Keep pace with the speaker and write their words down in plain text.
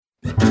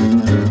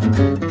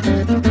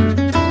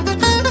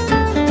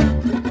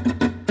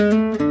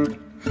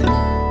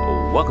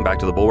Welcome back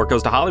to The Bulwark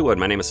Goes to Hollywood.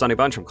 My name is Sonny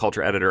Bunch. I'm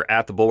culture editor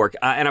at The Bulwark,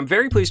 and I'm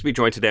very pleased to be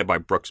joined today by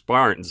Brooks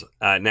Barnes.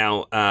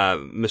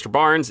 Mr.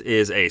 Barnes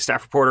is a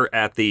staff reporter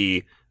at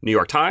the New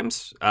York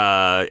Times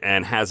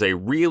and has a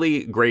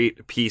really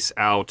great piece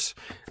out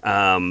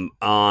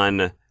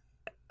on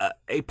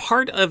a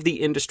part of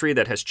the industry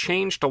that has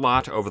changed a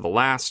lot over the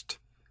last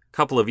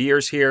couple of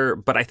years here,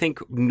 but I think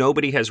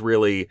nobody has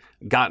really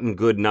gotten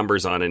good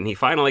numbers on it. And he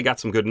finally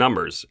got some good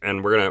numbers,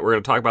 and we're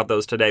gonna talk about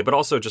those today, but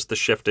also just the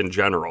shift in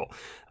general.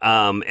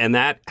 And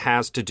that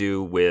has to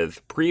do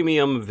with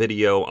premium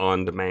video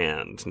on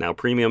demand. Now,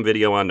 premium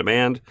video on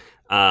demand,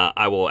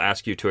 I will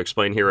ask you to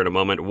explain here in a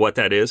moment what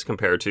that is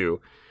compared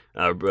to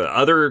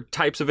other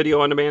types of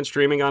video on demand,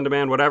 streaming on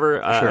demand, whatever,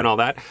 Sure. and all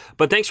that.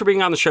 But thanks for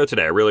being on the show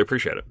today. I really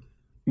appreciate it.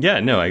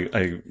 Yeah, no,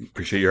 I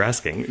appreciate your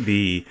asking.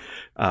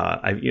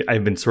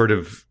 I've been sort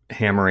of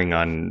hammering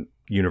on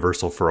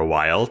Universal for a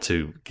while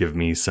to give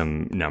me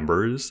some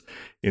numbers,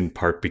 in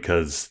part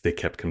because they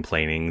kept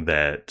complaining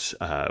that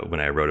when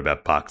I wrote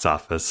about box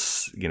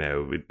office,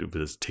 it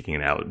was taking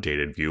an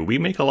outdated view. We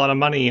make a lot of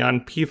money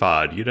on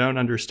PVOD. You don't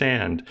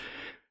understand.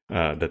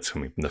 That's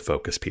coming from the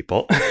Focus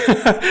people.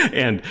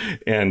 and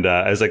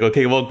I was like,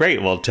 okay, well,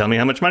 great. Well, tell me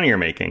how much money you're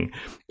making.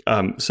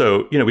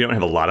 So, we don't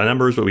have a lot of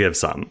numbers, but we have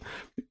some.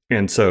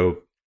 And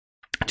so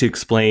to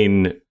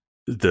explain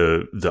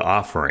the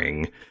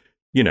offering,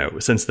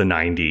 since the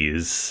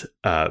 90s,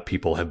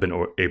 people have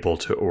been able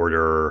to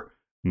order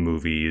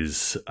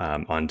movies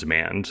on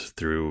demand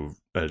through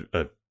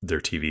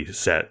their TV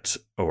set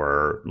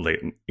or,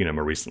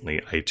 more recently,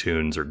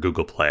 iTunes or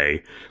Google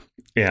Play.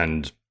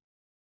 And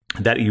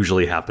that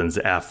usually happens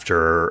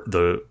after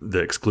the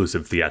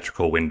exclusive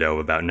theatrical window,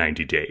 about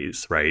 90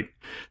 days, right?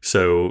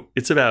 So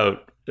it's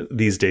about,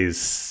 these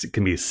days, it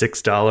can be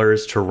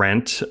 $6 to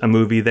rent a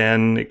movie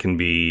then. It can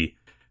be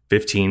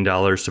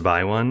 $15 to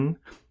buy one.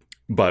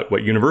 But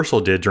what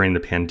Universal did during the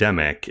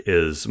pandemic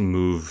is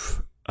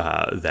move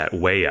that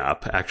way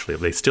up. Actually,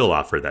 they still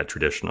offer that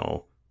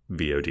traditional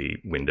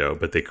VOD window,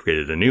 but they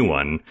created a new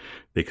one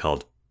they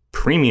called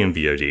Premium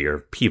VOD,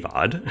 or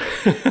PVOD.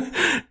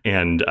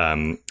 And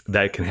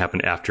that can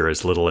happen after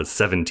as little as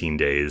 17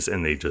 days,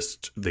 and they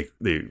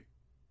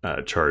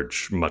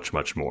charge much,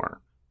 much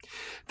more.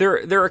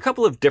 There are a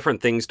couple of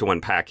different things to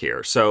unpack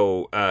here.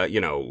 So,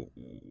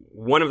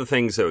 one of the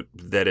things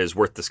that is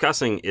worth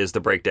discussing is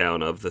the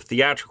breakdown of the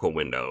theatrical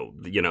window.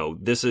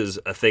 This is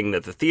a thing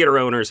that the theater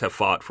owners have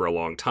fought for a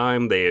long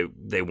time.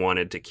 They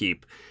wanted to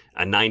keep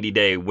a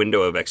 90-day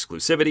window of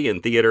exclusivity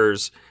in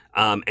theaters.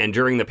 And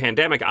during the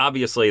pandemic,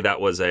 obviously,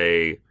 that was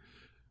a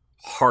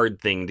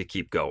hard thing to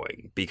keep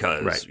going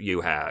because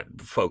You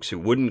had folks who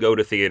wouldn't go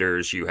to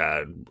theaters. You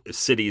had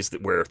cities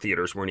where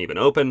theaters weren't even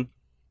open.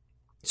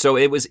 So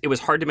it was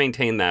hard to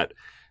maintain that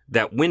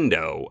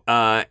window.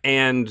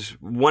 And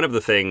one of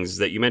the things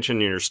that you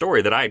mentioned in your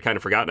story that I had kind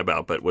of forgotten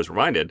about but was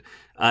reminded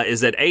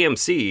is that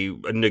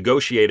AMC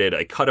negotiated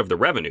a cut of the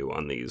revenue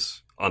on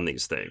these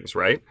things,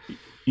 right?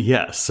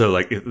 Yeah. So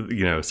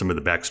some of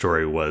the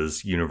backstory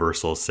was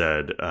Universal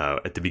said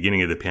at the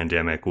beginning of the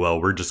pandemic, well,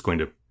 we're just going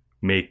to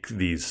make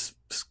these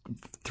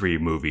 3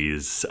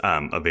 movies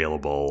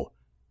available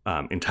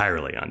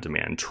entirely on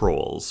demand.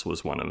 Trolls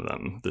was one of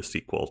them, the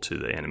sequel to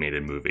the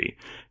animated movie.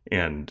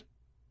 And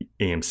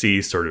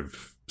AMC sort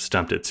of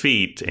stumped its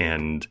feet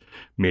and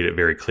made it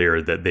very clear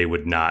that they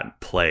would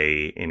not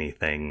play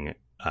anything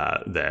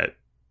that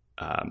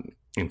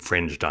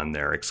infringed on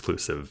their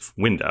exclusive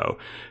window.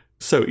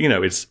 So,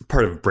 it's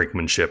part of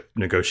brinkmanship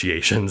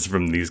negotiations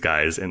from these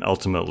guys. And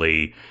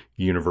ultimately,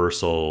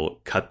 Universal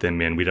cut them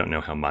in. We don't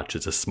know how much.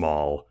 It's a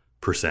small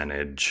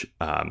percentage.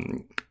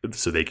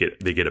 So they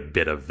get a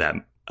bit of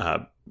that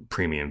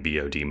premium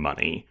VOD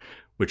money,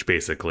 which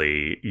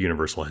basically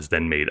Universal has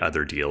then made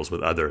other deals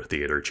with other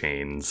theater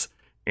chains,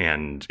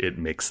 and it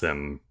makes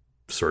them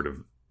sort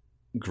of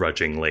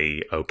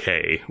grudgingly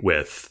okay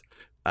with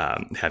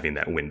having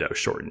that window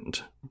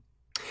shortened.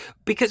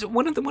 Because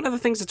one of the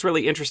things that's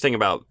really interesting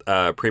about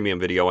premium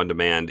video on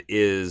demand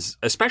is,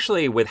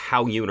 especially with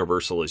how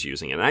Universal is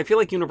using it, and I feel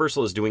like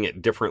Universal is doing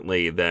it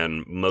differently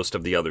than most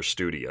of the other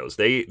studios.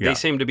 They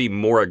seem to be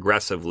more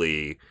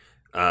aggressively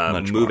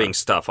moving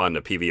stuff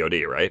onto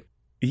PVOD, right?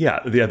 Yeah,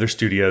 the other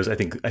studios, I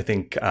think,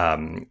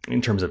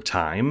 in terms of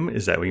time,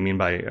 is that what you mean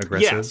by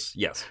aggressive?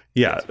 Yes.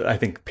 Yeah, I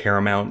think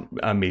Paramount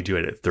may do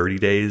it at 30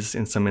 days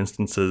in some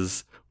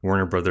instances.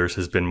 Warner Brothers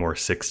has been more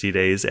 60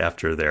 days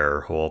after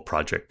their whole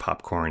Project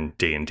Popcorn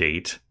day and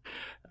date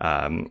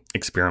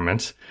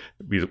experiment,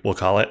 we'll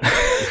call it.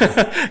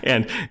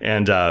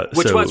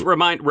 Which was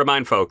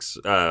remind folks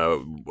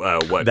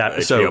what that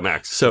HBO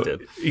Max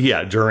did.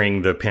 Yeah,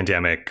 during the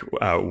pandemic,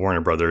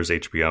 Warner Brothers,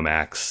 HBO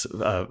Max,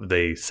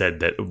 they said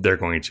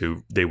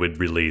that they would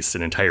release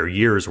an entire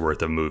year's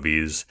worth of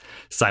movies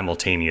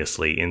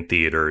simultaneously in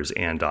theaters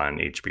and on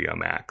HBO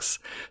Max.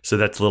 So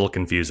that's a little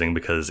confusing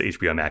because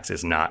HBO Max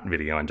is not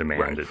video on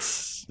demand; right.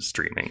 It's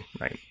streaming,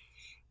 right?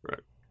 Right.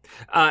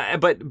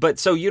 But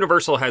so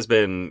Universal has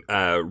been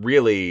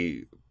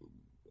really,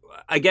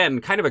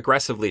 again, kind of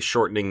aggressively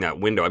shortening that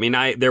window. I mean,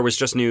 there was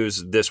just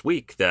news this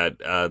week that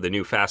the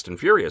new Fast and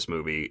Furious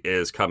movie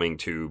is coming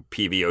to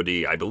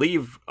PVOD, I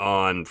believe,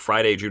 on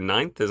Friday, June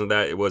 9th. Isn't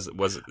that,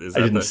 I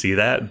didn't see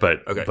that,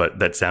 but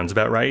that sounds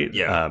about right.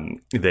 Yeah.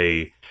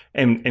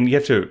 And you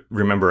have to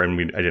remember,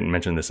 and I didn't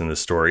mention this in the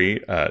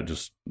story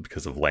just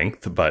because of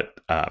length, but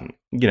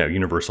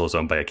Universal is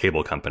owned by a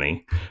cable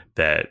company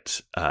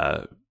that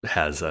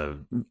has a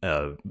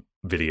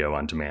video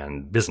on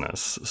demand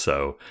business.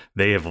 So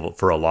they have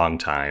for a long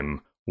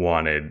time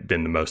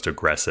been the most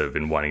aggressive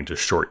in wanting to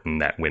shorten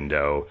that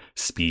window,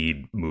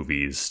 speed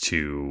movies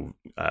to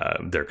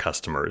their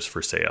customers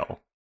for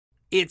sale.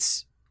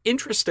 It's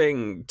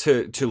interesting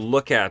to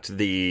look at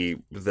the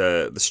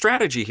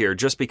strategy here,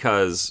 just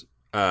because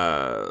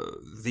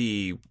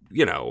again,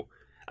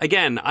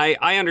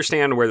 I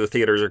understand where the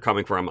theaters are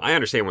coming from. I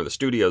understand where the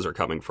studios are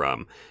coming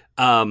from.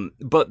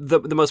 But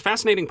the most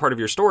fascinating part of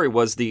your story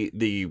was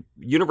the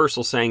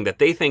Universal saying that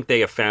they think they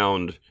have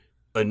found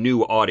a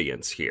new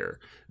audience here.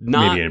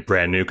 Maybe a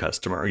brand new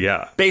customer,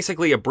 yeah.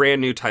 Basically a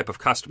brand new type of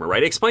customer,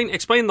 right?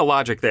 Explain the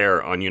logic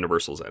there on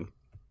Universal's end.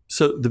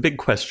 So the big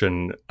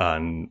question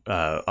on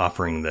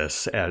offering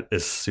this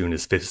as soon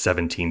as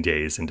 17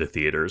 days into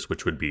theaters,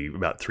 which would be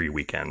about 3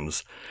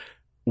 weekends,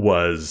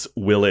 was,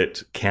 will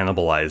it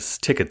cannibalize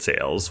ticket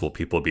sales? Will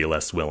people be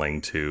less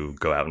willing to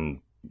go out and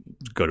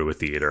go to a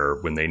theater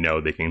when they know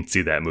they can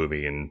see that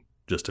movie in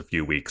just a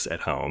few weeks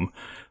at home?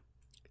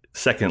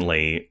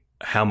 Secondly,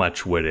 how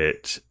much would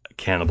it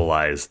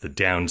cannibalize the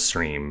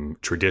downstream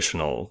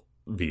traditional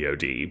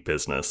VOD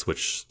business,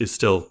 which is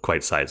still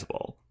quite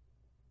sizable?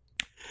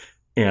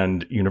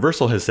 And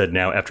Universal has said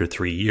now, after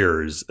 3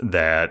 years,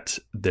 that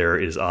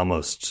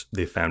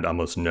they found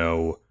almost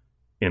no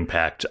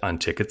impact on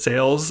ticket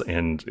sales.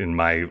 And in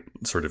my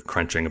sort of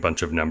crunching a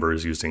bunch of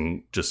numbers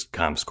using just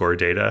ComScore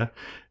data,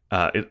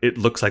 it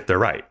looks like they're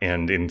right.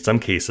 And in some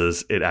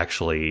cases,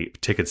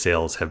 ticket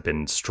sales have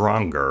been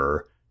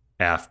stronger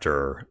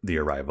after the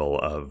arrival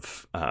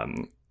of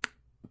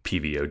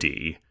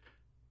PVOD.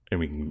 And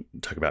we can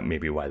talk about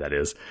maybe why that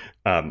is.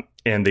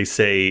 And they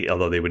say,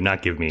 although they would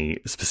not give me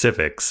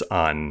specifics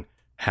on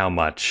how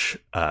much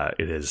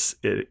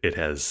it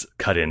has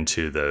cut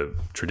into the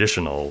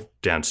traditional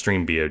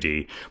downstream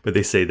VOD, but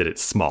they say that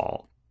it's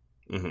small.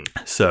 Mm-hmm.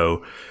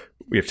 So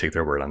we have to take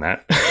their word on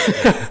that.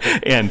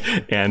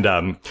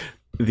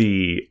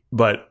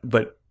 But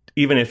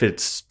even if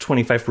it's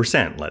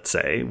 25%, let's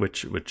say,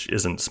 which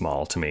isn't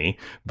small to me,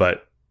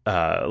 but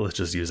let's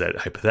just use that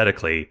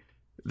hypothetically,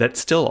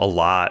 that's still a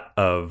lot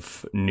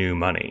of new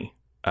money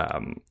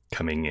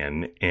coming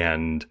in.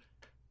 And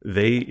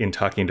they, in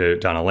talking to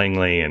Donna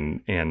Langley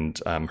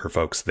and her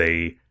folks,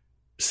 they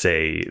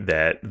say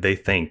that they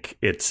think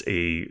it's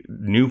a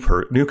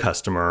new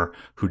customer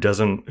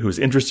who's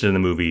interested in the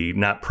movie,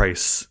 not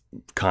price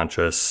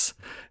conscious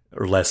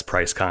or less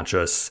price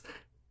conscious,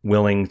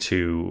 willing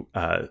to,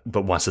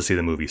 but wants to see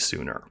the movie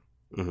sooner.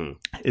 Mm-hmm.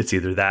 It's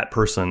either that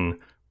person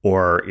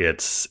or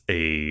it's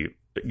a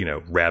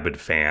rabid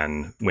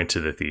fan, went to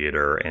the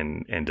theater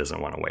and doesn't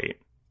want to wait.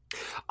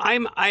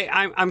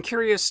 I'm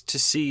curious to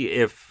see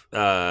if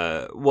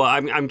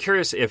I'm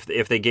curious if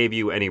they gave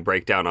you any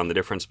breakdown on the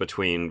difference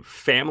between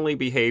family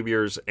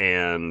behaviors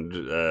and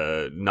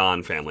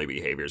non-family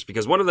behaviors,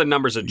 because one of the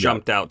numbers that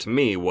jumped out to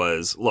me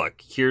was,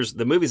 look, here's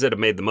the movies that have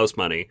made the most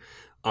money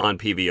on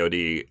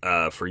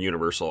PVOD for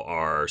Universal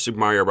are Super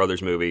Mario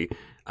Brothers movie,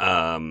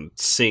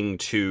 Sing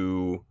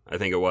 2, I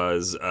think it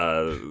was,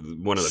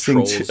 one of the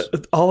Sing Trolls.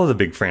 All of the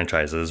big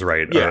franchises,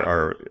 right? Yeah.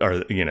 Are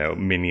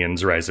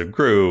Minions, Rise of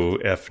Gru,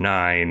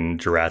 F9,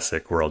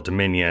 Jurassic World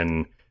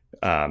Dominion.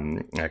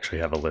 I actually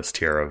have a list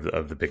here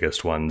of the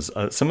biggest ones.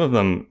 Some of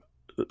them,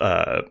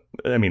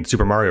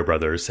 Super Mario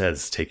Brothers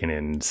has taken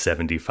in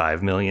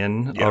 75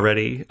 million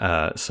already.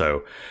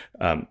 So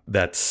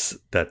that's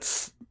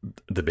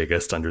the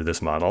biggest under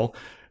this model,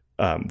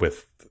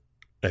 with,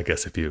 I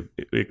guess, if you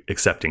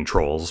accepting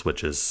Trolls,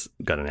 which has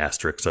got an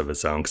asterisk of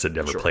its own because it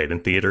never played in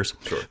theaters.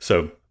 Sure.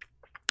 So,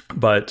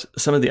 but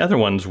some of the other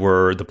ones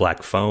were The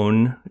Black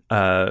Phone,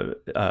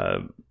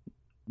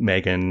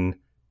 Megan,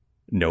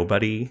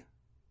 Nobody,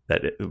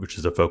 which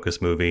is a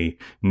Focus movie,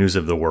 News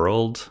of the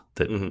World,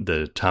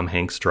 the Tom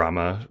Hanks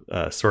drama,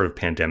 sort of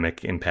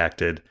pandemic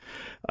impacted.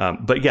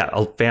 But yeah,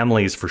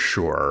 families for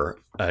sure.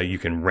 You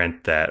can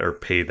rent that or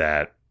pay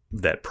that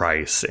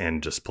price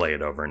and just play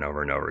it over and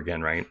over and over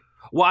again, right?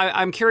 Well,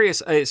 I'm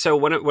curious. So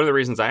one of the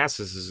reasons I asked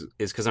this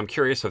is because I'm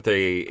curious if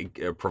they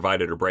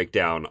provided a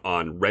breakdown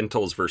on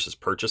rentals versus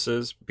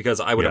purchases,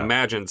 because I would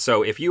imagine.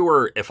 So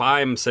if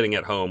I'm sitting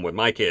at home with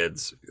my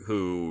kids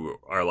who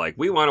are like,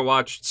 we want to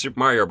watch Super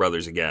Mario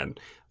Brothers again,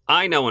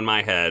 I know in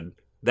my head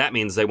that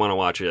means they want to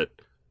watch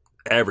it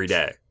every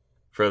day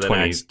for the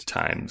 20 next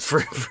times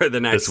for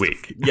the next this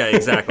week. Yeah,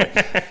 exactly.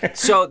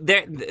 So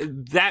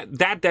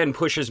that then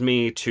pushes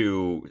me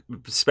to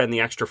spend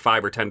the extra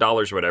 $5 or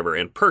 $10 or whatever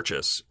and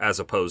purchase, as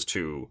opposed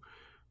to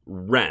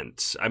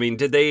rent. I mean,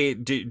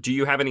 do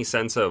you have any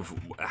sense of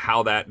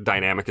how that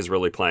dynamic is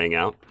really playing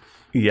out?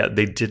 Yeah,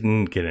 they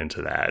didn't get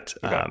into that,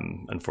 Okay.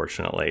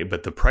 Unfortunately.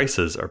 But the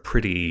prices are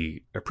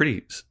pretty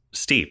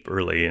steep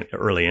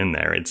early in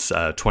there. It's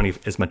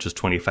as much as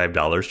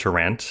 $25 to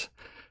rent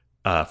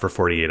for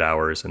 48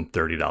 hours and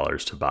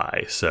 $30 to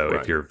buy. So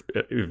Right.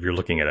 if you're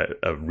looking at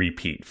a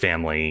repeat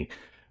family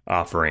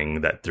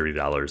offering, that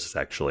 $30 is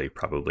actually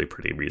probably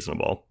pretty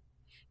reasonable.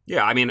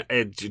 Yeah, I mean,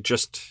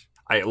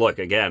 look,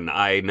 again,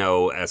 I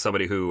know as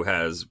somebody who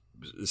has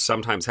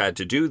sometimes had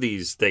to do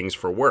these things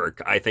for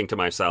work, I think to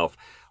myself,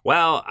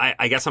 well,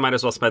 I guess I might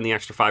as well spend the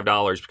extra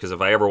 $5 because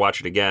if I ever watch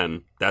it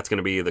again, that's going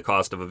to be the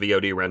cost of a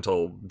VOD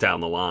rental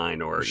down the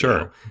line, or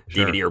Sure.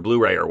 DVD or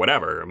Blu-ray or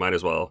whatever. I might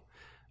as well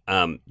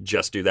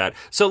just do that.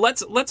 So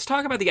let's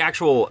talk about the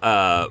actual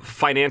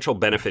financial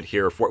benefit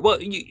here.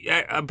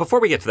 Before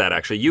we get to that,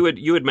 actually, you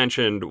had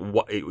mentioned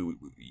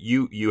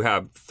you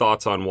have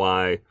thoughts on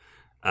why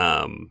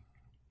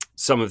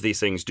some of these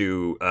things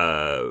do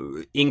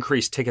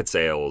increase ticket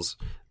sales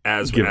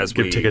as Give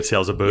we ticket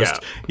sales a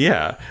boost.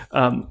 Yeah.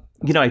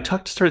 I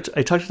talked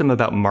to them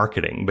about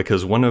marketing,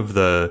 because one of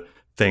the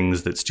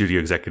things that studio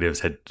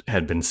executives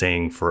had been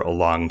saying for a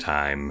long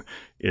time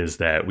is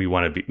that we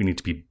need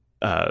to be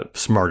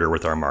smarter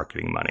with our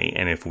marketing money,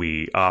 and if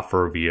we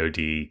offer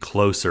VOD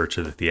closer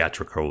to the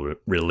theatrical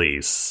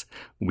release,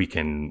 we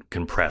can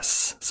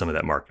compress some of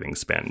that marketing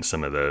spend,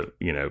 some of the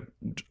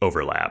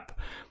overlap.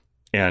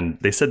 And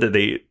they said that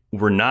they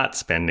were not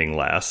spending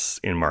less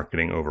in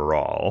marketing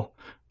overall,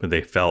 but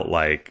they felt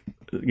like,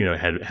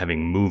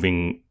 having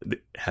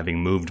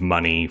moved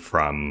money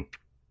from,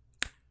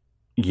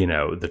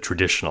 the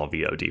traditional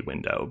VOD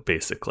window,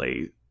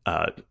 basically,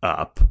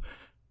 up,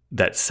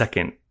 that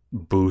second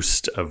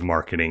boost of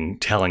marketing,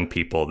 telling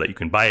people that you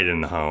can buy it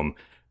in the home,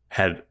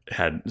 had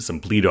some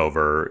bleed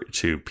over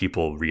to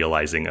people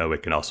realizing, oh,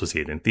 it can also see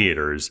it in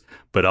theaters,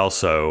 but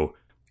also,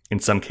 in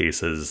some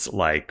cases,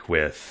 like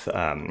with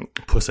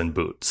Puss in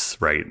Boots,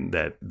 right?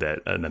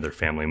 That another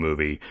family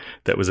movie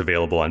that was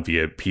available on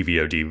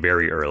PVOD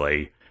very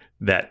early.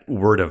 That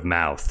word of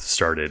mouth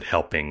started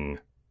helping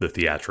the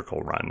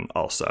theatrical run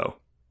also.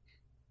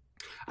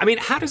 I mean,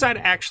 how does that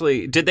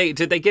actually? Did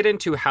they get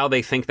into how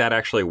they think that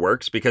actually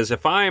works? Because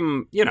if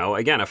I'm,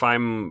 again, if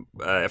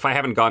I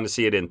haven't gone to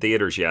see it in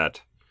theaters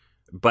yet,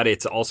 but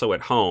it's also at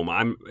home,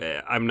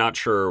 I'm not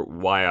sure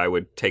why I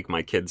would take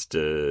my kids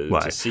to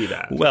see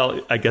that.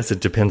 Well, I guess it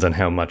depends on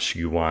how much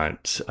you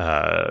want,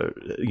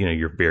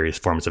 your various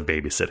forms of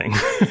babysitting,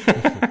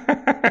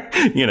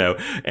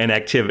 an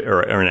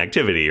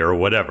activity or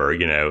whatever,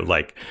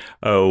 like,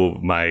 oh,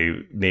 my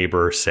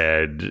neighbor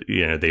said,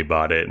 they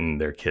bought it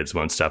and their kids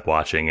won't stop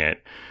watching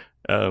it.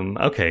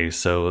 Okay,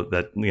 so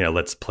that,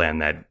 let's plan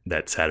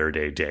that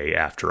Saturday day.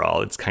 After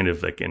all, it's kind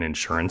of like an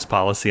insurance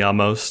policy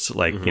almost.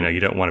 Like, you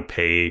don't want to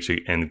pay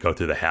and go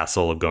through the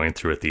hassle of going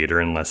through a theater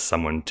unless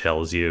someone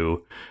tells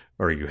you,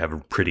 or you have a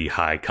pretty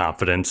high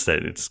confidence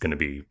that it's going to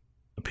be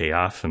a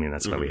payoff. I mean,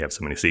 that's why we have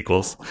so many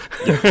sequels.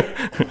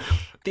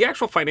 The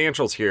actual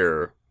financials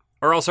here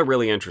are also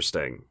really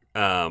interesting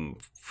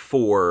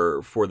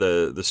for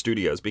the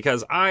studios,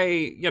 because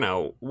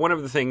one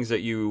of the things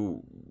that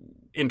you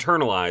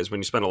internalize when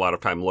you spend a lot of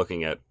time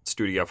looking at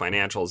studio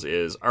financials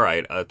is, all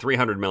right, a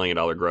 $300 million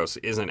gross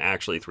isn't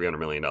actually $300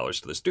 million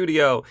to the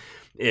studio.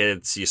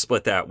 It's, you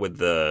split that with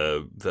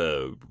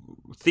the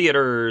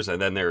theaters,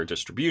 and then there are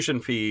distribution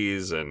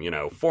fees, and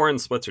foreign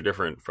splits are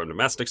different from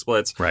domestic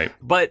splits. Right.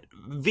 But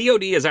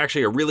VOD is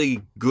actually a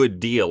really good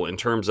deal in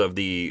terms of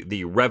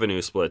the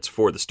revenue splits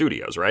for the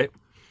studios, right?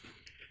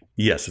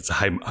 Yes, it's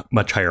a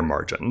much higher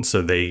margin.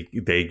 So they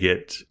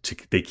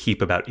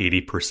keep about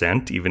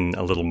 80%, even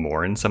a little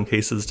more in some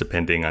cases,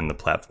 depending on the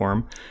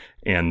platform.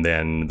 And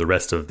then the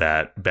rest of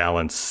that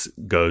balance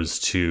goes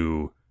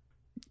to,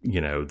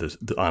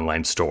 the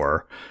online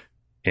store,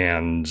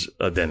 and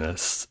then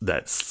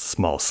that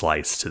small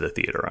slice to the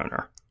theater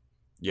owner.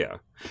 Yeah.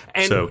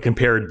 And so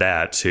compared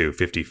that to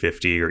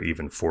 50-50 or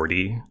even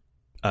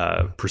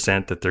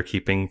 40% that they're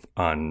keeping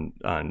on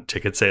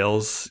ticket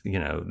sales,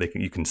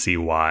 you can see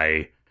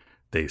why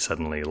they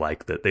suddenly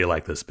like that. They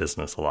like this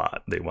business a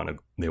lot. They want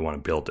to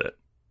build it.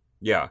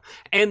 Yeah.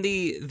 And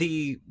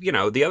the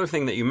other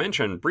thing that you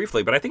mentioned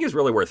briefly, but I think is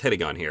really worth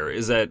hitting on here,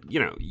 is that,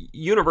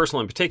 Universal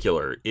in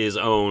particular is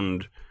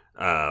owned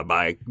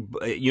by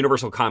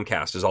Universal.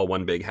 Comcast is all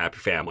one big happy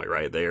family,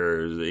 right?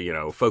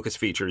 There's, Focus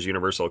Features,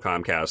 Universal,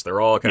 Comcast, they're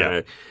all kind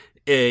of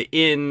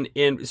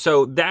in.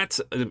 So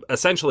that's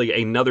essentially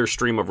another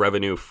stream of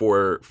revenue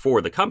for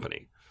the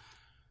company.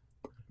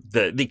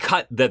 The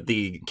cut that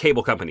the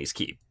cable companies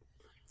keep.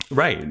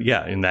 Right.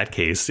 Yeah. In that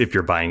case, if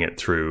you're buying it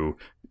through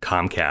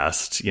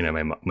Comcast,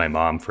 my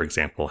mom, for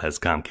example, has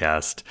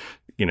Comcast.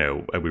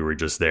 We were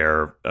just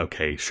there.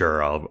 Okay,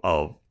 sure.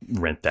 I'll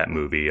rent that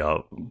movie.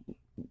 I'll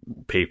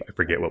pay. I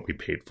forget what we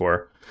paid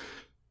for.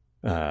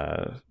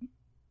 Probably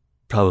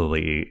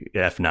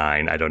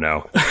F9. I don't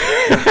know.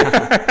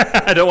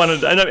 I don't want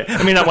to.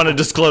 I may not want to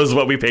disclose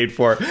what we paid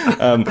for.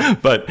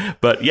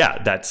 But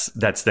yeah,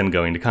 that's then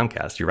going to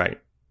Comcast. You're right.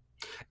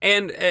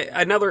 And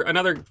another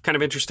kind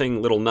of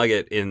interesting little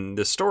nugget in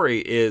this story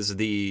is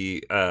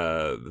the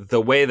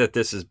way that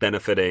this is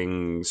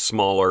benefiting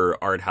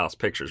smaller art house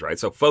pictures, right?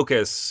 So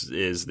Focus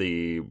is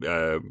the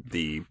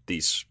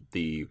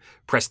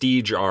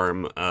prestige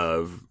arm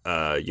of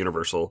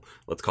Universal,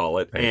 let's call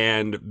it, right.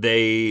 And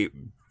they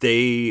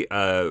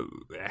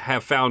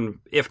have found,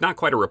 if not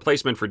quite a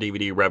replacement for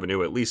DVD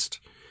revenue, at least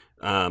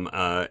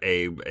a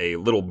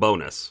little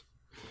bonus.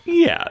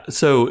 Yeah.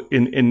 So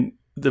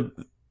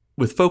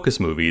with Focus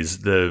movies,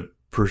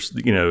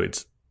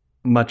 it's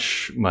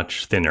much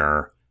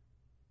thinner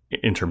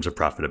in terms of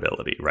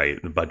profitability,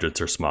 right? The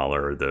budgets are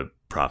smaller, the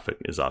profit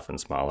is often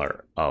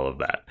smaller, all of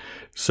that.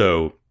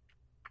 So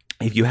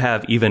if you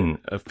have even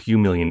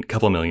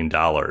couple $1 million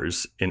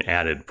in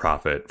added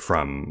profit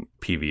from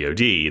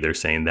PVOD, they're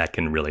saying that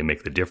can really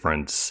make the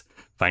difference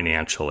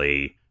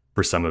financially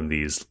for some of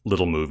these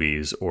little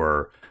movies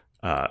or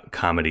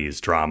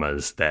comedies,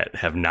 dramas that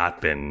have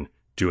not been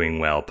doing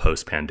well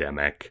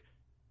post-pandemic.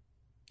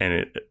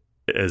 And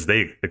as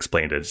they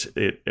explained it,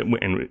 it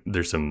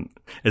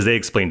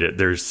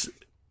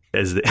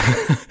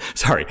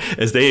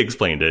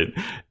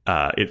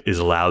is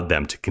allowed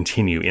them to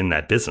continue in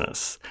that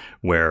business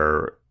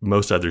where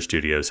most other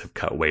studios have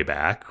cut way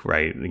back,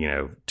 right?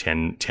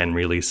 10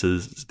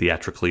 releases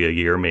theatrically a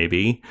year,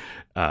 maybe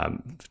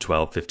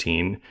 12,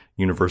 15.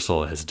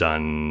 Universal has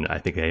done, I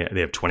think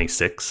they have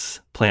 26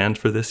 planned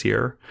for this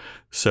year.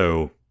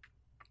 So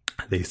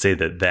they say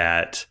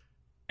that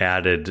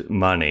added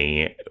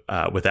money,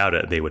 without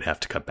it, they would have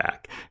to cut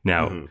back.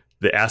 Now,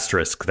 the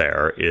asterisk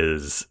there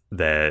is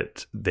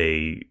that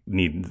they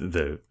need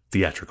the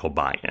theatrical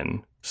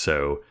buy-in.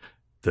 So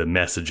the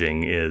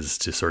messaging is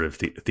to sort of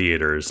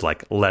theaters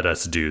like, let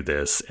us do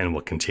this and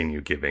we'll continue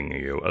giving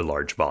you a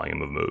large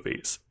volume of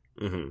movies.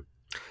 Mm-hmm.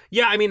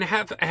 Yeah, I mean,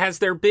 has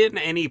there been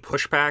any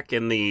pushback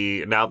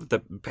now that the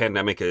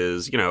pandemic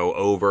is,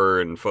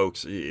 over and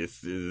folks,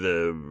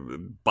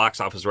 the box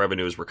office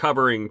revenue is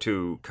recovering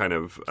to kind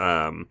of,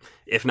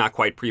 if not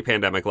quite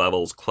pre-pandemic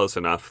levels, close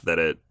enough that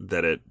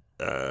it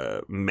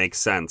makes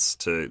sense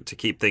to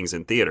keep things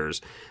in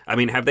theaters? I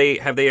mean, have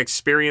they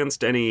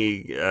experienced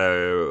any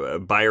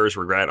buyer's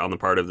regret on the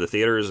part of the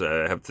theaters?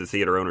 Have the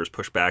theater owners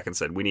pushed back and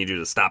said, we need you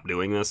to stop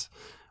doing this?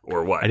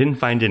 Or what? I didn't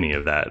find any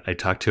of that. I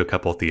talked to a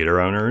couple of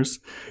theater owners,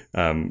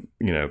 one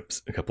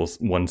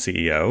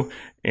CEO,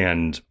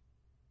 and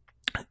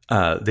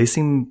they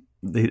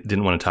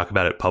didn't want to talk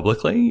about it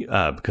publicly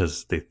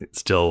because they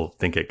still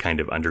think it kind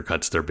of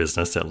undercuts their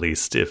business, at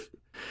least if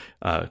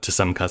to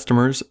some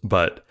customers.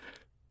 But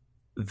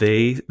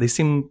they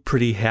seem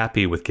pretty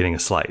happy with getting a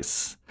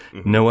slice.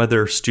 Mm-hmm. No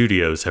other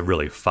studios have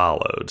really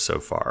followed so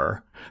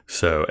far.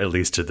 So at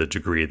least to the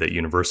degree that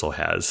Universal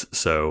has.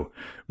 So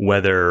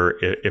whether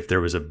if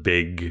there was a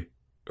big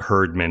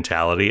herd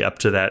mentality up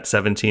to that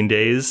 17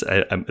 days,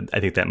 I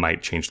think that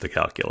might change the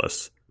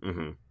calculus.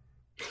 Mm-hmm.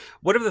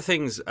 One of the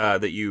things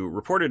that you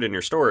reported in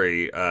your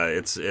story,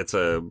 it's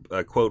a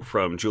quote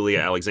from Julia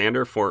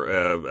Alexander, for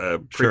a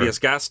previous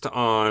guest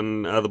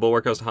on The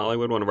Bulwark Goes to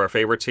Hollywood, one of our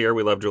favorites here.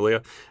 We love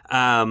Julia.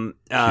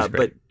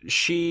 But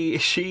she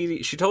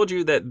told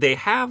you that they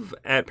have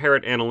at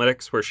Parrot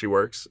Analytics, where she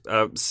works,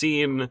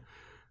 seen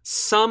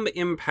some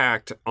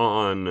impact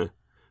on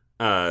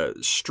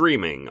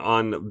streaming,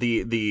 on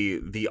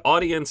the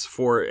audience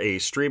for a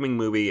streaming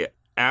movie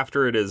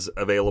after it is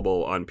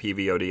available on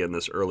PVOD in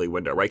this early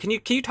window, right? Can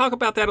you talk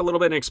about that a little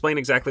bit and explain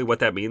exactly what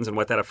that means and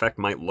what that effect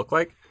might look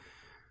like?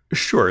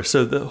 Sure.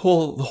 So the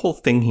whole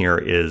thing here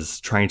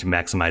is trying to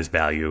maximize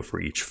value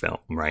for each film,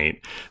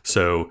 right?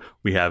 So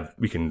we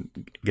can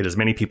get as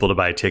many people to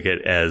buy a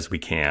ticket as we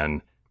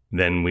can.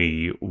 Then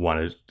we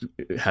want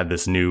to have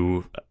this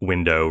new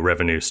window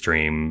revenue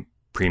stream,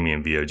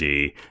 premium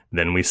VOD.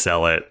 Then we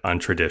sell it on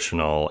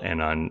traditional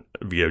and on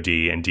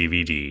VOD and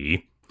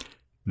DVD.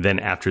 Then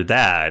after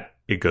that,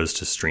 it goes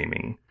to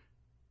streaming.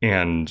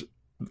 And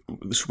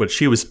what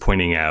she was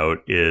pointing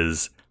out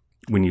is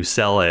when you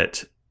sell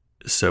it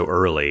so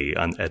early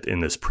in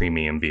this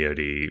premium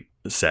VOD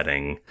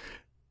setting,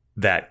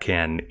 that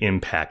can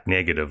impact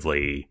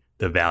negatively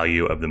the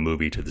value of the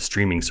movie to the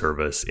streaming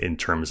service in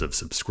terms of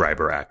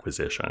subscriber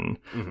acquisition.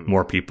 Mm-hmm.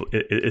 More people,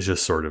 it's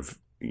just sort of,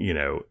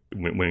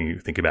 when you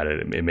think about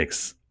it, it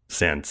makes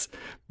sense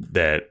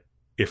that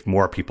if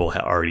more people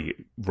have already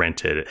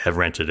rented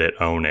it,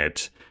 own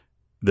it,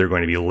 they're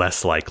going to be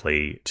less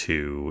likely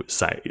to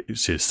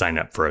sign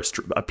up for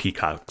a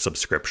Peacock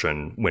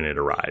subscription when it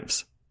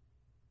arrives.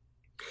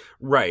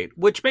 Right,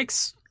 which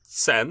makes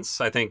sense.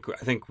 I think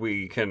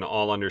we can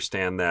all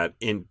understand that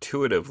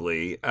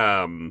intuitively.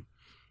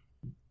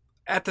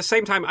 At the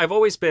same time, I've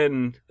always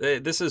been,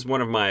 this is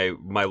one of my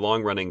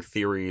long-running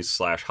theories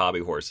 /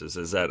 hobby horses,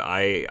 is that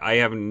I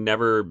have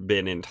never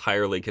been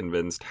entirely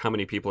convinced how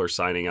many people are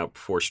signing up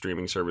for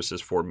streaming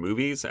services for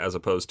movies as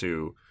opposed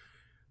to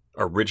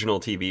original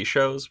TV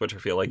shows, which I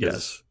feel like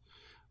is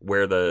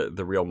where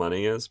the real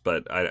money is.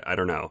 But I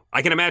don't know.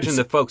 I can imagine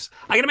the folks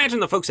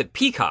at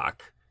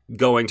Peacock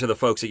going to the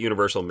folks at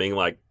Universal and being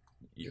like,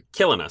 you're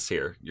killing us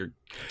here. You're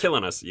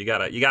killing us. You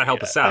gotta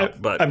help us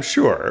out. But I'm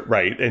sure,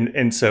 right?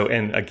 And so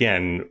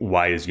again,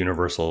 why is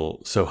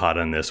Universal so hot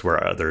on this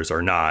where others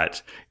are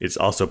not? It's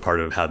also part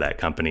of how that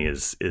company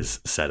is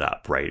set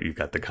up, right? You've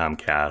got the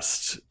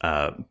Comcast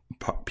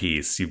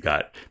piece. You've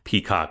got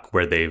Peacock,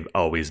 where they've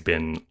always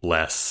been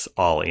less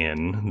all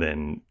in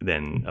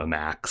than a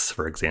Max,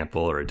 for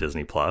example, or a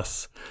Disney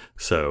Plus.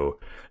 So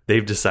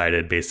they've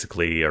decided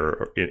basically,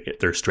 or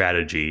their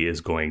strategy is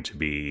going to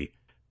be,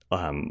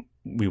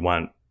 we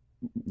want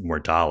more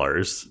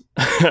dollars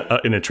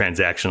in a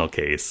transactional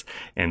case.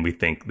 And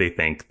they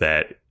think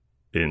that,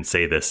 they didn't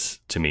say this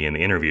to me in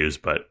the interviews,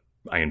 but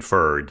I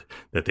inferred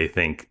that they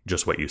think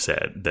just what you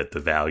said, that the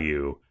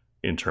value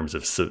in terms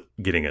of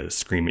getting a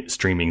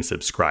streaming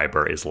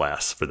subscriber is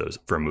less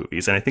for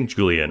movies. And I think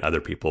Julia and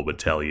other people would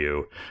tell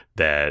you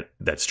that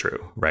that's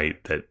true,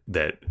 right?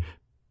 That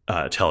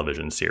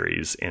television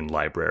series and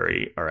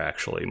library are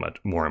actually much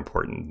more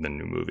important than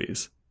new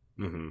movies.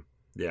 Mm-hmm.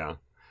 Yeah.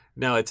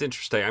 No, it's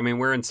interesting. I mean,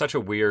 we're in such a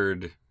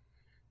weird...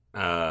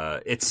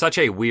 it's such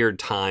a weird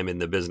time in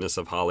the business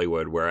of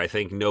Hollywood where I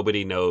think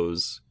nobody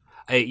knows...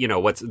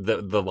 what's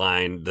the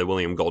line, the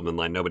William Goldman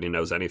line, nobody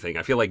knows anything.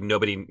 I feel like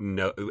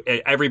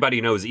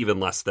everybody knows even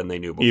less than they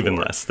knew before. Even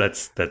less.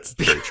 That's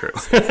very true.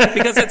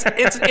 Because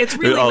it's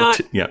really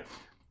not... Yeah.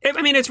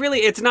 I mean,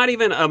 it's not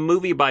even a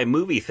movie by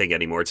movie thing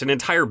anymore. It's an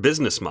entire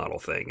business model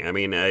thing. I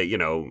mean,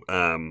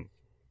 I'm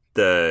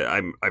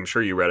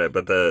sure you read it,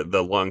 but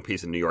the long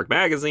piece in New York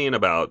Magazine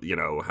about,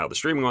 how the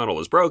streaming model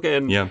is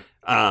broken. Yeah.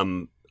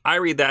 I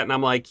read that and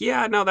I'm like,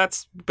 yeah, no,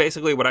 that's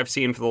basically what I've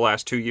seen for the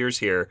last 2 years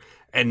here,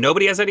 and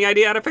nobody has any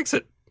idea how to fix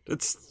it.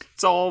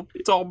 It's all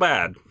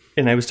bad.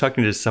 And I was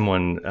talking to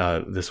someone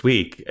this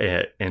week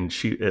at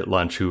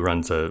lunch who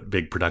runs a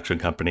big production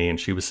company, and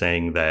she was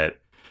saying that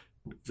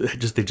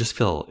they just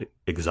feel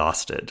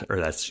exhausted, or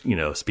that's,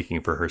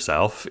 speaking for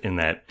herself, in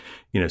that,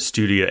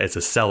 studio as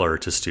a seller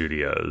to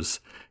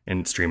studios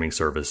and streaming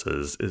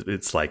services,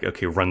 it's like,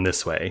 okay, run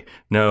this way.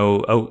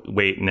 No, oh,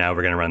 wait, now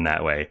we're going to run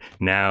that way.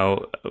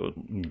 Now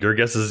your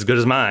guess is as good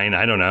as mine.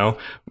 I don't know.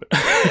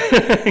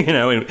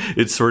 And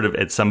it's sort of,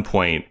 at some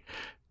point,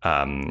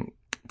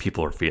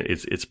 people are feeling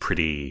it's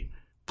pretty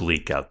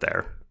bleak out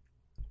there.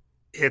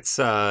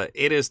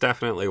 It is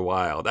definitely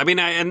wild. I mean,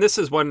 and this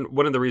is one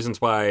of the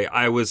reasons why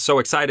I was so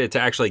excited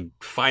to actually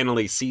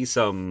finally see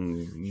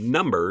some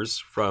numbers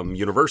from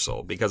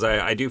Universal, because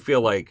I do feel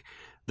like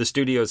the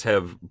studios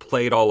have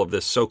played all of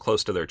this so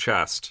close to their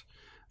chest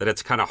that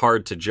it's kind of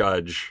hard to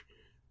judge,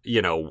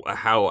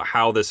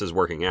 how this is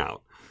working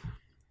out.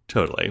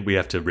 Totally. We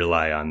have to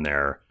rely on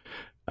their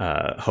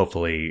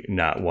hopefully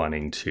not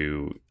wanting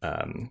to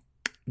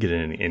get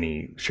in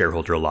any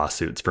shareholder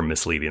lawsuits for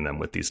misleading them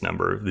with these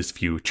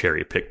few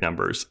cherry pick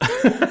numbers.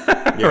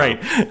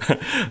 Right.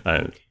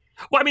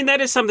 Well, I mean,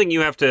 that is something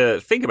you have to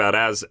think about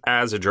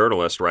as a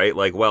journalist, right?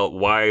 Like, well,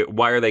 why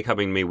are they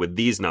coming to me with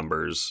these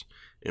numbers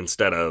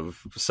instead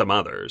of some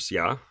others?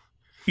 Yeah.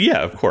 Yeah,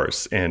 of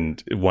course.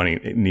 And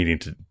needing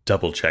to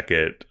double check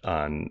it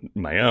on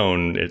my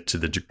own to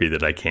the degree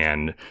that I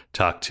can,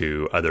 talk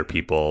to other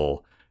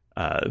people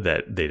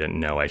that they didn't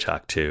know I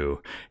talked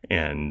to,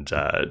 and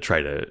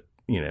try to,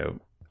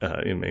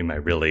 am I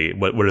really,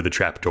 what are the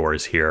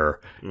trapdoors here?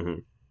 Mm-hmm.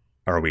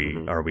 Are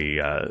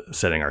we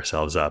setting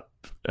ourselves up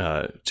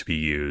to be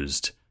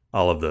used?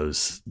 All of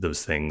those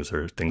things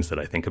are things that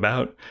I think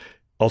about.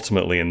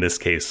 Ultimately, in this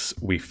case,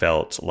 we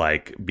felt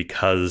like,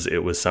 because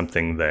it was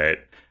something that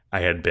I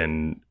had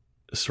been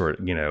sort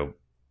of,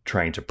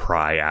 trying to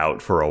pry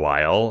out for a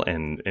while,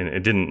 and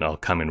it didn't all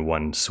come in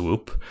one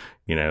swoop.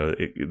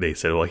 They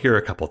said, well, here are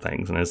a couple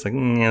things. And I was like,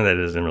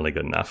 that isn't really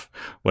good enough.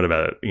 What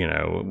about,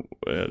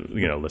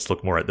 let's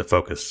look more at the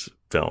focus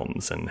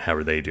films and how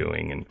are they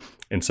doing?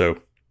 And so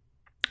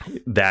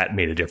that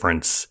made a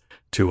difference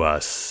to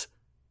us,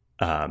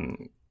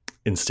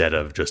 instead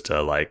of just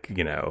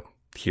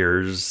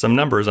here's some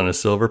numbers on a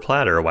silver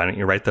platter. Why don't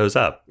you write those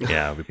up?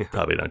 Yeah, we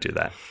probably don't do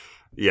that.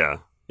 Yeah.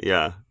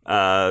 Yeah.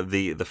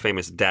 The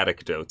famous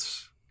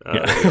dadecdotes.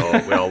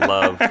 We all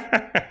love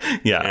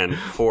yeah, and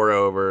pour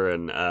over,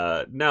 and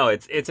no,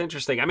 it's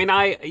interesting. I mean,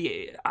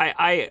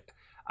 I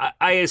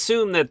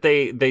assume that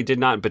they did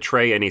not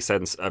betray any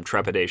sense of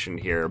trepidation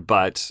here,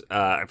 but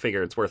I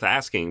figure it's worth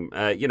asking.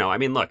 I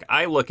mean, look,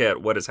 I look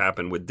at what has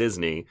happened with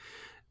Disney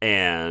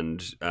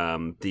and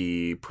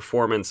the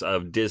performance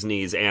of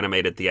Disney's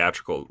animated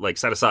theatrical, like,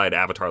 set aside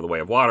Avatar: The Way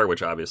of Water,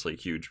 which obviously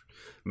huge,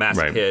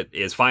 massive hit,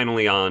 is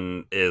finally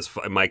on.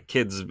 My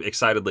kids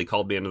excitedly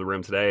called me into the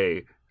room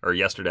today or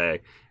yesterday,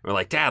 and we're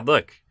like, Dad,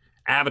 look,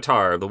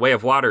 Avatar: The Way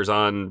of Water's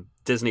on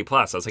Disney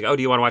Plus. I was like, oh,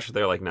 do you want to watch it?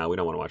 They're like, no, we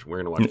don't want to watch it.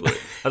 We're going to watch Bluey.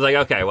 I was like,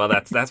 okay, well,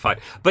 that's fine.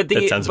 But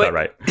that sounds about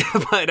right.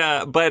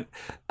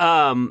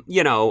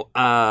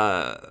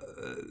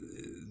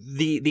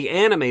 The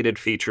animated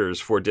features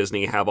for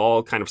Disney have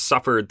all kind of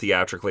suffered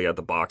theatrically at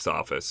the box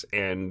office,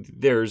 and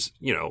there's,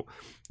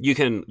 you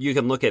can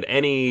look at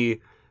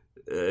any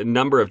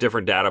number of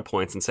different data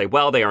points and say,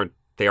 well, they aren't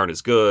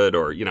as good,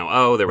 or,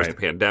 there was the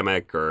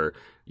pandemic, or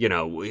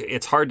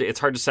it's hard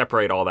to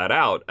separate all that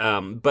out.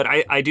 But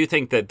I do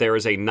think that there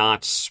is a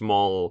not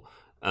small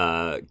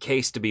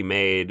case to be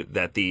made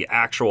that the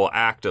actual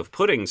act of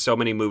putting so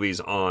many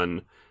movies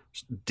on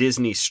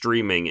Disney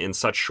streaming in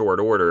such short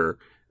order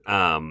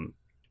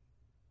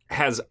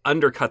has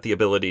undercut the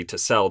ability to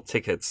sell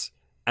tickets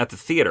at the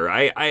theater.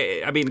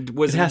 I mean,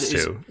 it has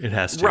to,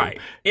 right?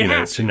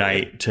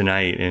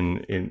 Tonight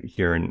in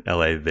here in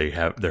LA,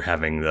 they're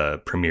having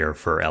the premiere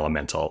for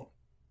Elemental,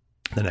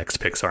 the next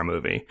Pixar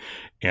movie,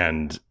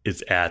 and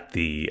it's at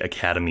the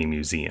Academy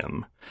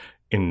Museum.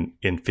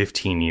 In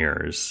 15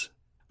 years,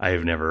 I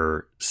have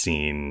never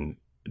seen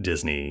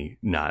Disney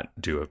not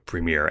do a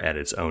premiere at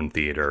its own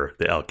theater,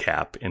 the El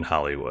Cap in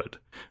Hollywood,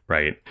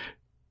 right?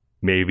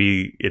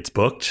 Maybe it's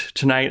booked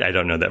tonight. I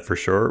don't know that for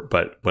sure.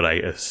 But what I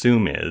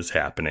assume is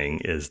happening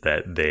is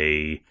that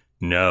they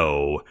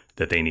know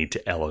that they need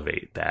to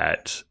elevate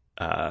that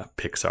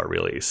Pixar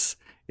release.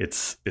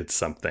 It's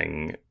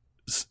something,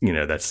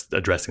 that's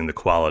addressing the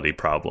quality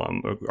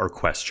problem or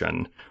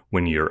question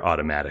when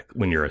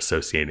you're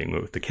associating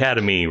with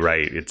Academy,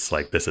 right? It's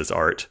like, this is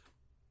art.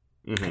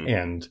 Mm-hmm.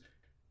 And,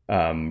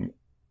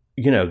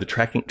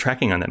 the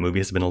tracking on that movie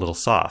has been a little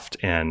soft,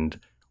 and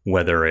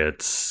whether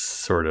it's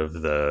sort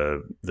of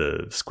the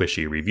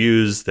squishy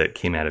reviews that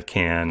came out of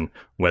Cannes,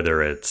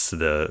 whether it's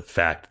the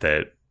fact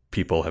that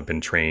people have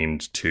been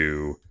trained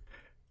to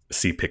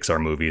see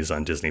Pixar movies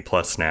on Disney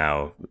Plus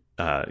now,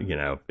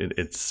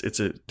 it's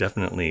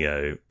definitely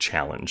a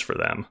challenge for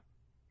them.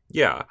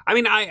 Yeah, I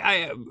mean,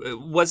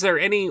 was there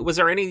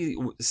any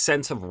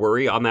sense of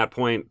worry on that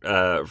point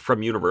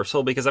from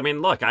Universal? Because I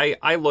mean, look,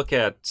 I look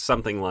at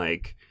something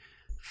like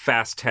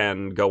Fast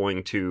 10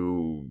 going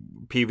to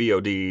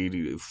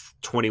PVOD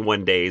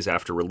 21 days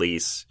after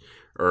release,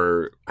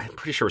 or I'm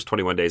pretty sure it was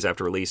 21 days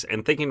after release,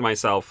 and thinking to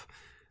myself,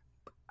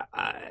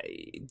 look,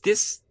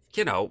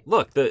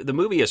 the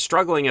movie is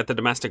struggling at the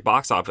domestic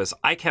box office.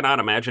 I cannot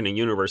imagine a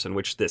universe in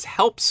which this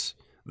helps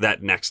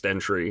that next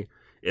entry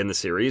in the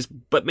series,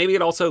 but maybe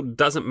it also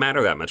doesn't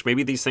matter that much.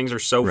 Maybe these things are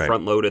so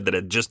front-loaded that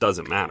it just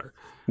doesn't matter.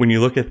 When you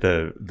look at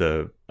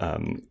the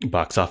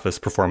box office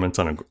performance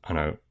on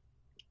a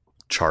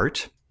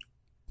chart,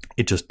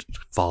 it just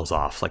falls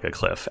off like a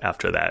cliff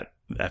after that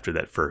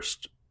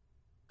first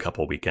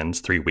couple weekends,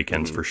 3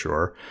 weekends for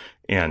sure.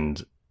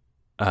 And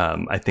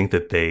I think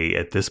that they,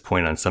 at this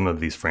point on some of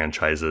these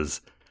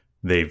franchises,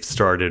 they've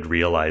started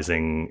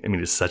realizing, I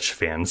mean, it's such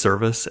fan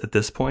service at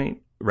this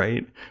point,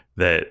 right?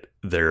 That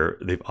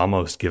they've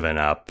almost given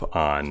up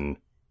on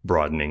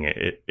broadening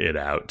it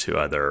out to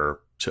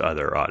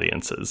other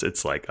audiences.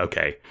 It's like,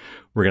 okay,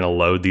 we're going to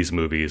load these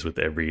movies with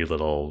every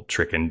little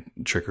trick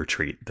or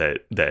treat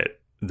that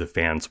the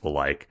fans will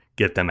like,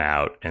 get them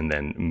out, and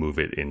then move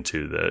it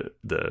into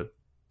the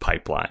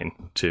pipeline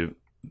to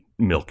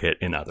milk it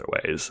in other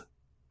ways.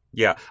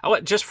 Yeah,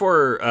 just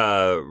for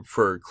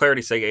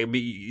clarity's sake,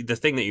 the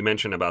thing that you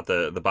mentioned about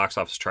the box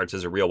office charts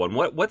is a real one.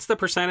 What's the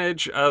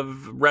percentage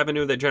of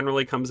revenue that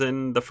generally comes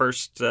in the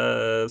first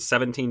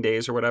 17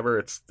 days or whatever?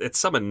 It's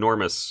some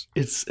enormous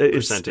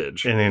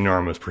percentage. It's an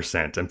enormous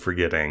percent. I'm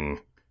forgetting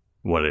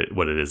what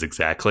it is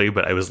exactly,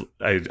 but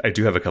I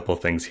do have a couple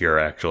of things here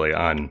actually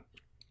on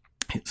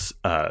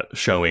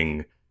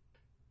showing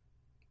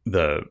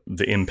the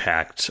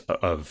impact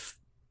of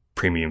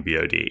premium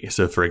VOD.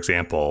 So, for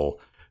example,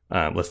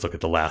 let's look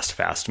at the last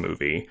Fast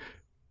movie,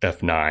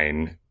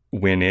 F9,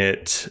 when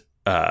it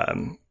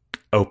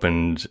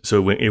opened.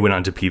 So when it went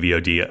on to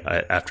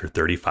PVOD after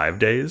 35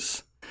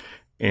 days,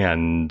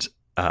 and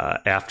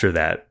after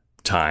that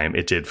time,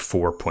 it did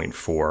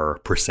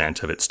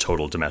 4.4% of its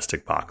total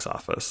domestic box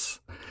office.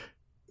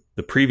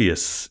 The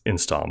previous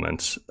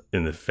installment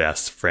in the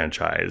Fast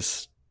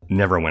franchise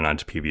never went on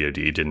to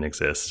PVOD, didn't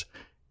exist.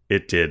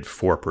 It did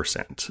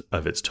 4%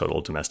 of its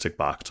total domestic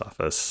box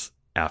office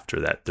after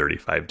that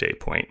 35-day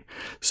point.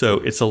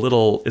 So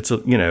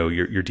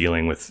you're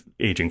dealing with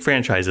aging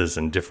franchises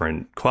and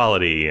different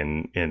quality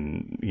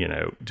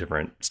and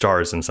different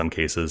stars in some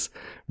cases,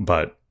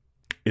 but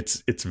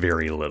it's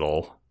very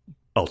little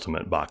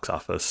ultimate box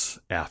office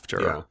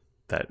after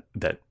that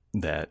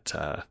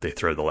they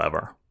throw the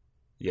lever.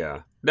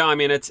 Yeah. No, I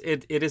mean,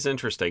 it is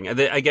interesting.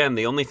 Again,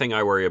 the only thing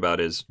I worry about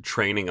is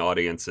training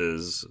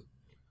audiences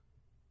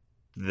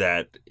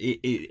that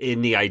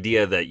in the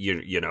idea that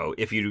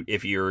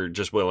if you're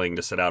just willing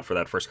to sit out for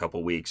that first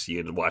couple weeks,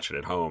 you can watch it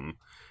at home,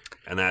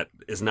 and that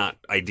is not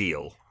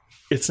ideal.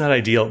 It's not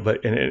ideal, but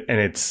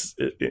it's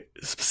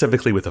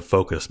specifically with the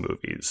focus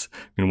movies.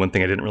 I mean, one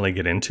thing I didn't really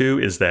get into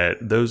is that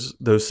those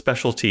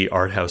specialty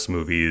art house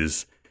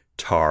movies.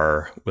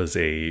 Tar was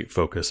a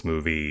focus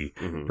movie,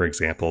 for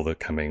example, the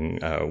coming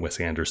Wes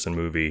Anderson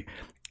movie,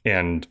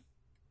 and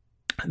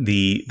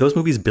those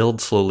movies build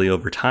slowly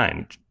over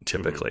time,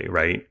 typically,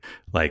 right?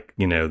 Like,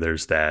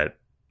 there's that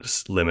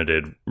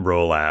limited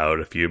rollout,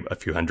 a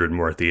few hundred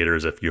more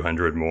theaters, a few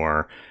hundred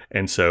more,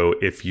 and so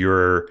if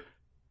you're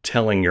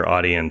telling your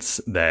audience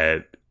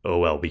that, oh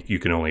well, you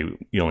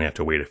only have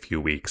to wait a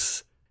few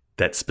weeks,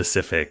 that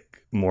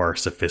specific, more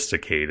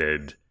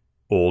sophisticated,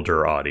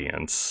 older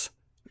audience,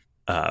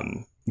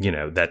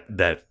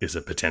 that is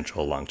a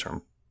potential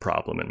long-term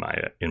problem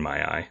in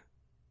my eye.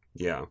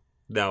 Yeah.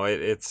 No,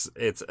 it's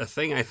a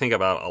thing I think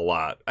about a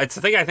lot. It's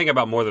a thing I think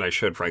about more than I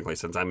should, frankly,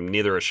 since I'm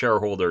neither a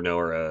shareholder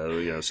nor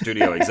a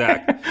studio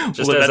exec.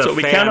 Just well, that's what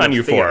we count on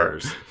you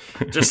theaters.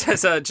 For. just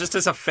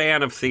as a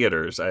fan of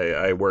theaters,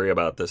 I worry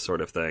about this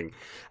sort of thing.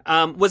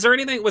 Was there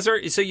anything?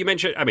 So you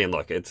mentioned? I mean,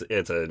 look, it's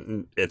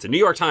a New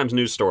York Times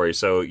news story,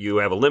 so you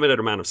have a limited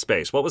amount of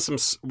space. What was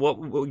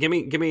give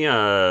me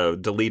a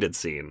deleted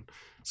scene,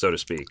 so to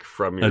speak,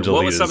 from your.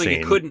 What was something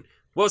scene. You couldn't?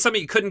 What was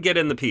something you couldn't get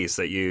in the piece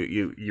that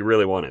you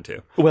really wanted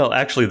to? Well,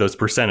 actually, those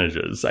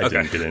percentages I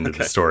didn't get into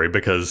the story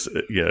because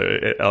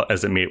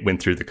as it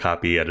went through the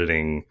copy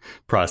editing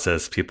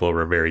process, people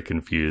were very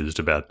confused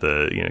about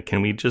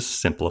can we just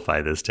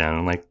simplify this down?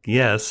 I'm like,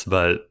 yes,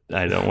 but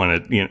I don't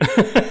want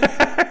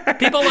to.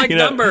 People like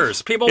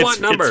numbers. People want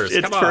numbers.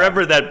 It's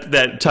forever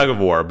that tug of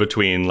war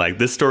between like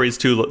this story is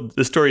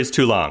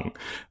too long.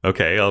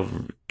 Okay, I'll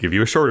give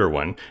you a shorter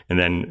one, and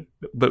then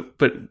but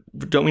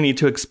don't we need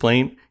to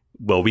explain?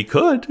 Well, we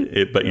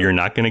could, but you're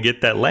not going to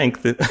get that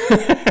length.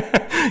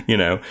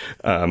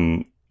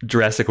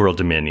 Jurassic World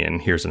Dominion,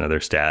 here's another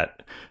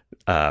stat.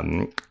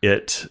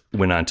 It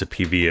went on to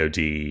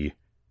PVOD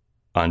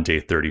on day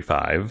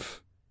 35,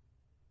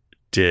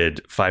 did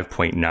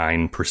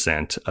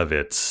 5.9% of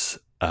its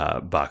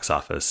box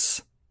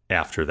office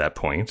after that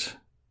point,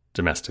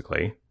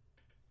 domestically.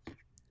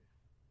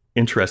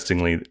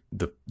 Interestingly,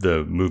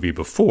 the movie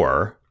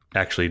before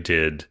actually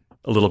did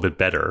a little bit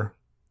better.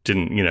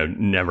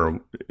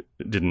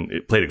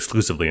 It played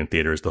exclusively in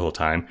theaters the whole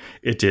time.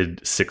 It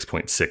did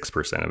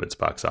 6.6% of its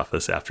box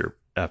office after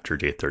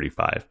day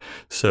 35.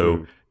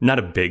 So not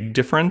a big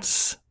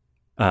difference,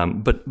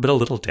 but a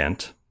little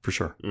dent for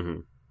sure.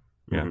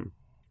 Mm-hmm. Yeah.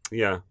 Mm-hmm.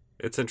 Yeah.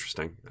 It's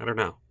interesting. I don't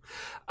know.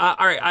 All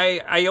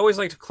right. I always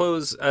like to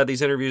close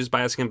these interviews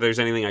by asking if there's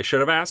anything I should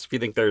have asked. If you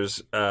think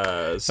there's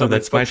something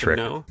that's my trick.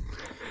 Know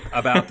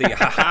about the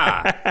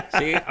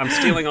See, I'm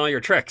stealing all your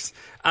tricks.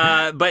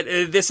 But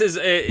this is,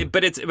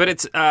 it's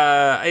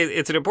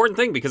an important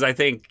thing because I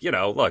think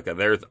look,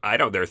 there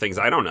are things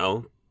I don't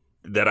know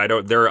that I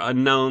don't. There are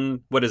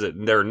unknown. What is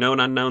it? There are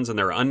known unknowns and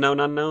there are unknown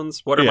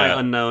unknowns. What are my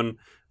unknown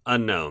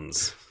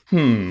unknowns?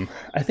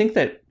 I think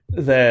that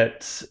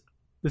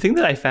the thing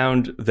that I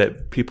found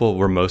that people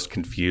were most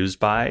confused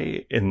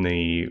by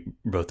in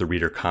both the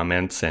reader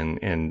comments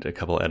and a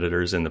couple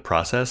editors in the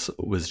process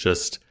was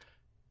just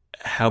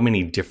how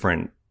many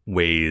different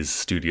ways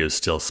studios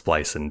still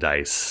splice and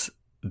dice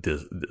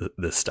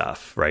this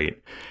stuff,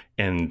 right?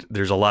 And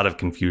there's a lot of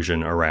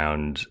confusion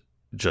around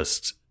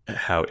just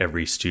how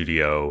every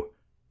studio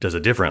does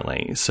it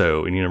differently.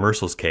 So in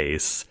Universal's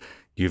case,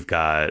 you've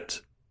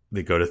got,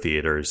 they go to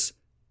theaters,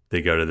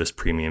 they go to this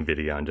premium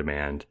video on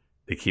demand,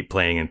 they keep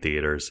playing in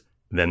theaters,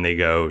 then they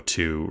go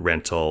to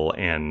rental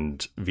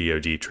and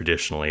VOD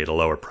traditionally at a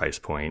lower price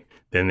point.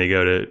 Then they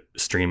go to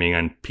streaming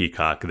on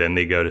Peacock. Then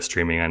they go to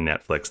streaming on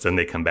Netflix. Then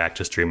they come back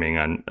to streaming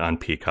on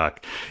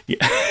Peacock. Yeah.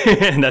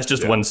 And that's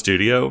just one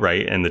studio,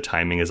 right? And the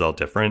timing is all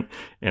different.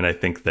 And I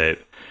think that,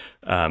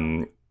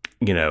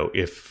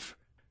 if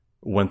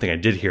one thing I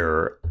did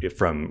hear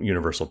from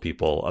Universal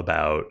people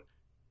about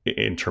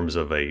in terms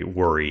of a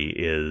worry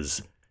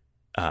is,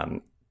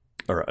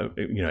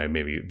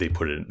 maybe they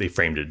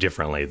framed it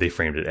differently. They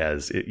framed it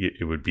as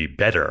it would be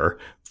better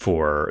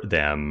for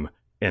them,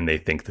 and they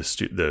think the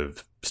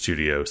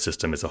studio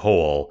system as a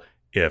whole,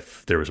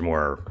 if there was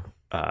more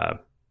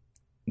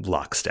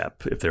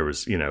lockstep, if there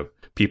was,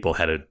 people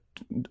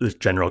the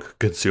general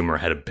consumer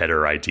had a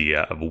better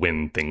idea of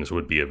when things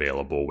would be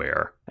available,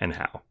 where and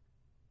how.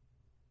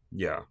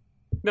 Yeah,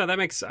 no,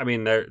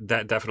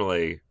 that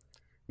definitely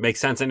makes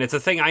sense, and it's a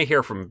thing I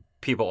hear from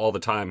people all the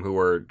time who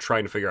are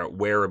trying to figure out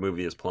where a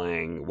movie is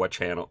playing, what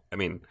channel. I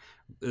mean,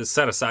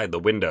 set aside the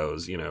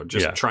windows,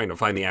 trying to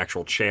find the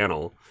actual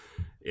channel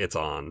it's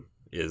on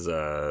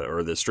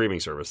or the streaming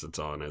service it's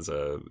on is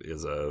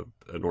a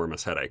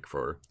enormous headache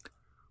for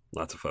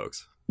lots of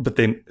folks. But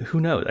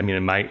who knows? I mean,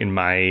 in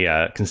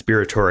my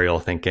conspiratorial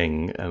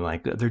thinking, I'm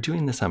like, they're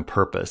doing this on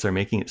purpose. They're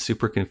making it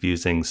super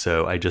confusing.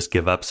 So I just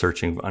give up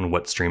searching on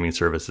what streaming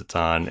service it's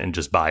on and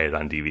just buy it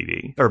on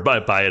DVD or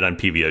buy it on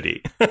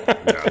PVOD.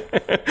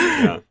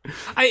 Yeah.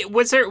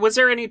 Was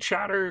there any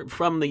chatter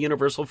from the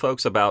Universal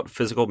folks about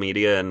physical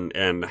media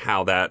and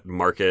how that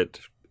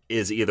market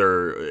is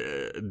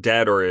either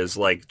dead or is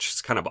like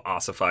just kind of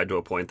ossified to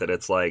a point that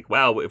it's like,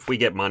 well, if we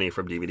get money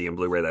from DVD and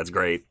Blu-ray, that's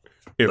great.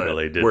 It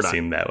really did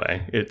seem that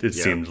way. It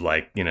seemed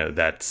like,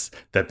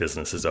 that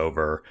business is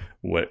over.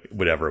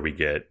 Whatever we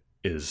get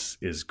is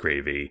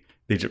gravy.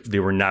 They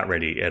were not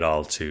ready at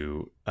all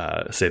to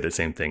say the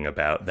same thing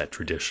about that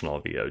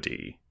traditional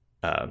VOD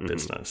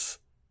business.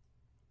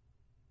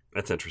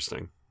 That's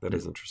interesting. That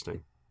is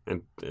interesting.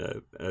 And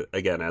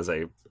again, as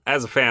a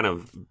fan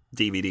of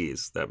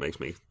DVDs, that makes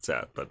me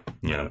sad. But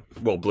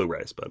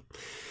Blu-rays, but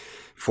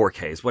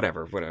 4Ks,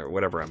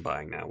 whatever I'm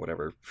buying now,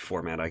 whatever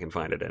format I can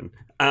find it in.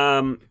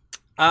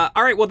 All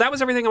right. Well, that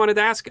was everything I wanted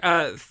to ask.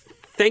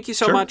 thank you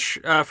so Sure. much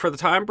for the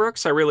time,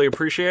 Brooks. I really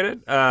appreciate it.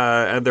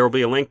 And there will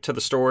be a link to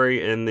the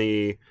story in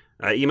the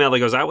email that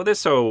goes out with this.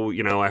 So,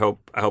 I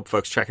hope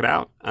folks check it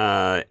out.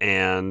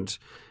 And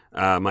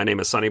my name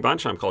is Sonny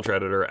Bunch. I'm culture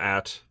editor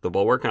at The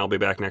Bulwark, and I'll be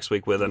back next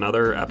week with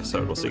another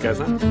episode. We'll see you guys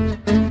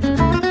then.